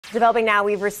Developing now,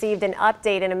 we've received an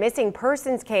update in a missing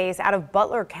persons case out of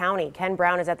Butler County. Ken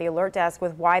Brown is at the alert desk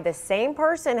with why the same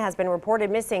person has been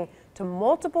reported missing to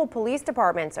multiple police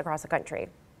departments across the country.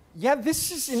 Yeah,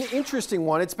 this is an interesting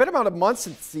one. It's been about a month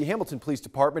since the Hamilton Police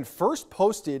Department first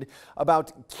posted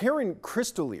about Karen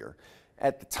Cristolier.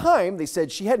 At the time, they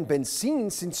said she hadn't been seen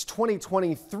since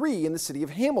 2023 in the city of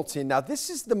Hamilton. Now,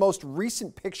 this is the most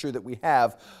recent picture that we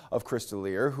have of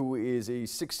Cristolier, who is a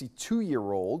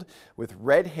 62-year-old with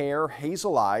red hair,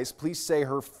 hazel eyes. Police say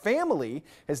her family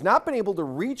has not been able to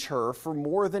reach her for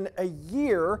more than a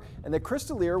year, and that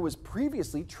Cristolier was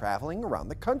previously traveling around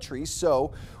the country.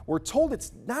 So we're told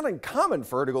it's not uncommon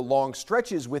for her to go long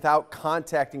stretches without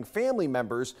contacting family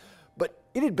members. But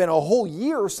it had been a whole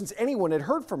year since anyone had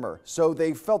heard from her, so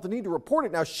they felt the need to report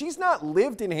it. Now, she's not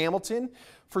lived in Hamilton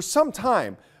for some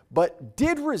time, but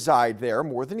did reside there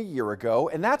more than a year ago,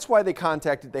 and that's why they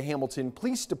contacted the Hamilton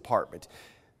Police Department.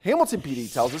 Hamilton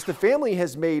PD tells us the family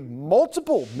has made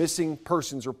multiple missing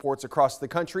persons reports across the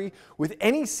country with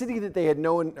any city that they had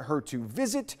known her to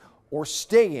visit or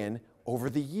stay in over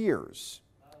the years.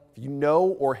 If you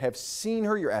know or have seen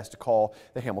her, you're asked to call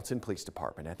the Hamilton Police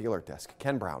Department. At the alert desk,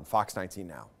 Ken Brown, Fox 19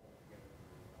 Now.